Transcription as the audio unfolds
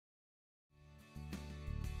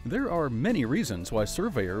There are many reasons why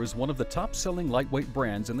Surveyor is one of the top-selling lightweight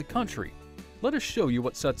brands in the country. Let us show you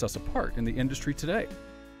what sets us apart in the industry today.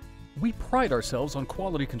 We pride ourselves on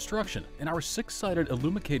quality construction, and our six-sided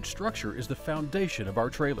Illumicade structure is the foundation of our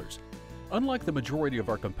trailers. Unlike the majority of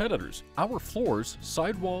our competitors, our floors,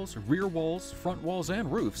 sidewalls, rear walls, front walls,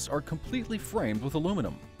 and roofs are completely framed with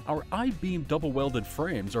aluminum. Our I-beam double-welded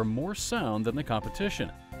frames are more sound than the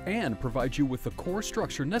competition and provide you with the core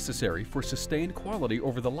structure necessary for sustained quality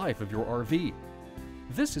over the life of your RV.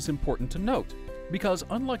 This is important to note because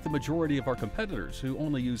unlike the majority of our competitors who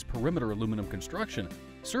only use perimeter aluminum construction,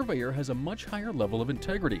 Surveyor has a much higher level of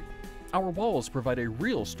integrity. Our walls provide a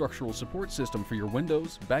real structural support system for your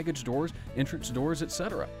windows, baggage doors, entrance doors,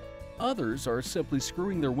 etc. Others are simply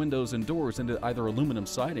screwing their windows and doors into either aluminum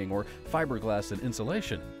siding or fiberglass and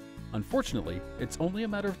insulation. Unfortunately, it's only a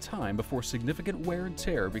matter of time before significant wear and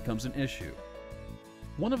tear becomes an issue.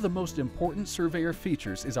 One of the most important Surveyor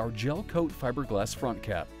features is our gel coat fiberglass front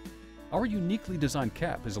cap. Our uniquely designed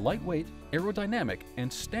cap is lightweight, aerodynamic,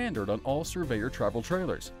 and standard on all Surveyor travel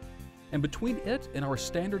trailers. And between it and our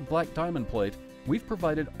standard black diamond plate, we've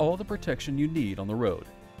provided all the protection you need on the road.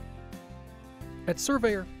 At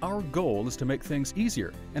Surveyor, our goal is to make things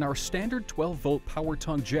easier, and our standard 12-volt power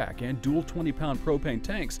tongue jack and dual 20-pound propane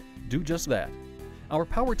tanks do just that. Our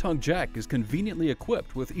power tongue jack is conveniently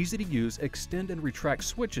equipped with easy-to-use extend and retract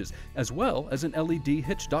switches, as well as an LED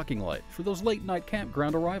hitch docking light for those late-night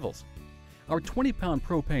campground arrivals. Our 20-pound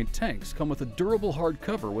propane tanks come with a durable hard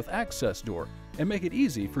cover with access door and make it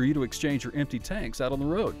easy for you to exchange your empty tanks out on the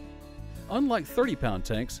road. Unlike 30-pound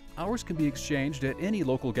tanks, ours can be exchanged at any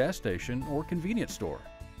local gas station or convenience store.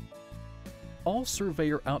 All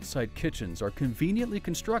Surveyor outside kitchens are conveniently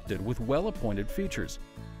constructed with well-appointed features.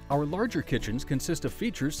 Our larger kitchens consist of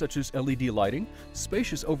features such as LED lighting,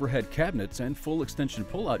 spacious overhead cabinets and full extension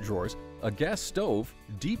pull-out drawers, a gas stove,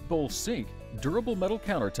 deep bowl sink, durable metal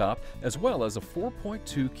countertop, as well as a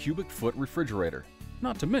 4.2 cubic foot refrigerator.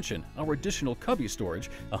 Not to mention our additional cubby storage,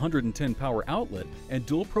 110 power outlet, and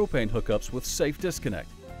dual propane hookups with safe disconnect.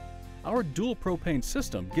 Our dual propane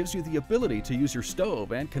system gives you the ability to use your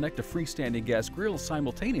stove and connect a freestanding gas grill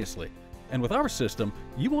simultaneously. And with our system,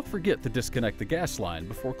 you won't forget to disconnect the gas line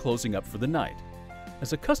before closing up for the night.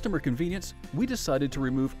 As a customer convenience, we decided to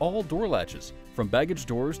remove all door latches, from baggage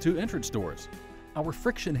doors to entrance doors. Our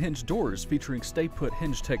friction hinge doors featuring stay-put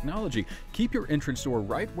hinge technology keep your entrance door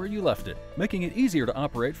right where you left it, making it easier to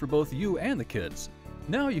operate for both you and the kids.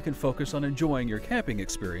 Now you can focus on enjoying your camping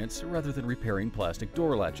experience rather than repairing plastic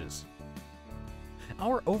door latches.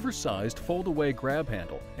 Our oversized fold-away grab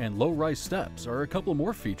handle and low-rise steps are a couple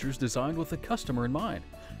more features designed with the customer in mind.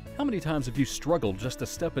 How many times have you struggled just to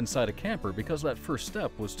step inside a camper because that first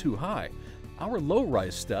step was too high? Our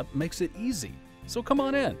low-rise step makes it easy. So come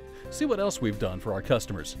on in, see what else we've done for our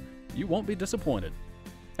customers. You won't be disappointed.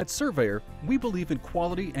 At Surveyor, we believe in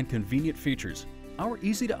quality and convenient features. Our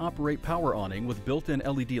easy-to-operate power awning with built-in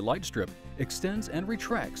LED light strip extends and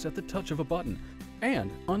retracts at the touch of a button.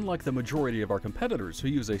 And unlike the majority of our competitors who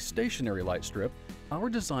use a stationary light strip, our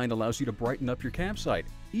design allows you to brighten up your campsite,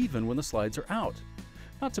 even when the slides are out.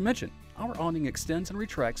 Not to mention, our awning extends and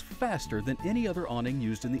retracts faster than any other awning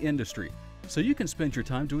used in the industry, so you can spend your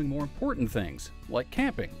time doing more important things, like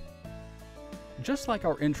camping. Just like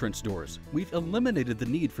our entrance doors, we've eliminated the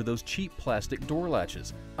need for those cheap plastic door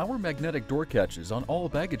latches. Our magnetic door catches on all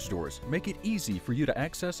baggage doors make it easy for you to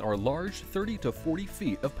access our large 30 to 40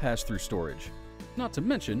 feet of pass-through storage. Not to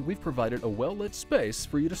mention, we've provided a well-lit space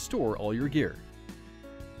for you to store all your gear.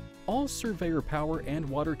 All Surveyor power and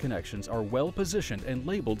water connections are well positioned and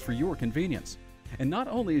labeled for your convenience. And not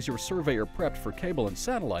only is your Surveyor prepped for cable and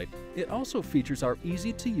satellite, it also features our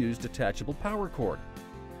easy-to-use detachable power cord.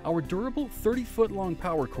 Our durable 30-foot-long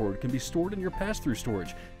power cord can be stored in your pass-through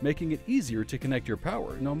storage, making it easier to connect your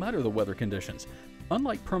power no matter the weather conditions.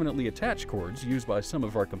 Unlike permanently attached cords used by some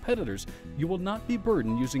of our competitors, you will not be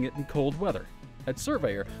burdened using it in cold weather. At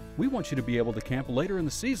Surveyor, we want you to be able to camp later in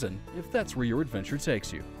the season if that's where your adventure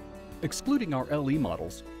takes you. Excluding our LE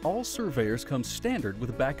models, all Surveyors come standard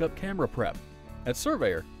with backup camera prep. At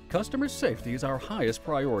Surveyor, customer safety is our highest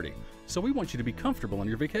priority, so we want you to be comfortable on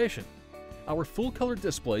your vacation. Our full-color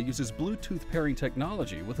display uses Bluetooth pairing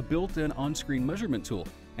technology with a built-in on-screen measurement tool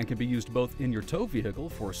and can be used both in your tow vehicle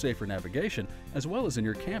for safer navigation as well as in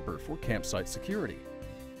your camper for campsite security.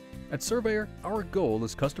 At Surveyor, our goal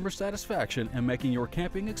is customer satisfaction and making your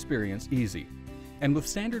camping experience easy. And with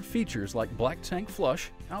standard features like black tank flush,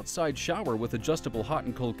 outside shower with adjustable hot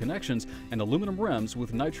and cold connections, and aluminum rims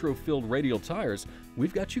with nitro-filled radial tires,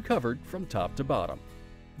 we've got you covered from top to bottom.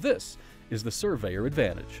 This is the Surveyor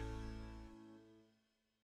Advantage.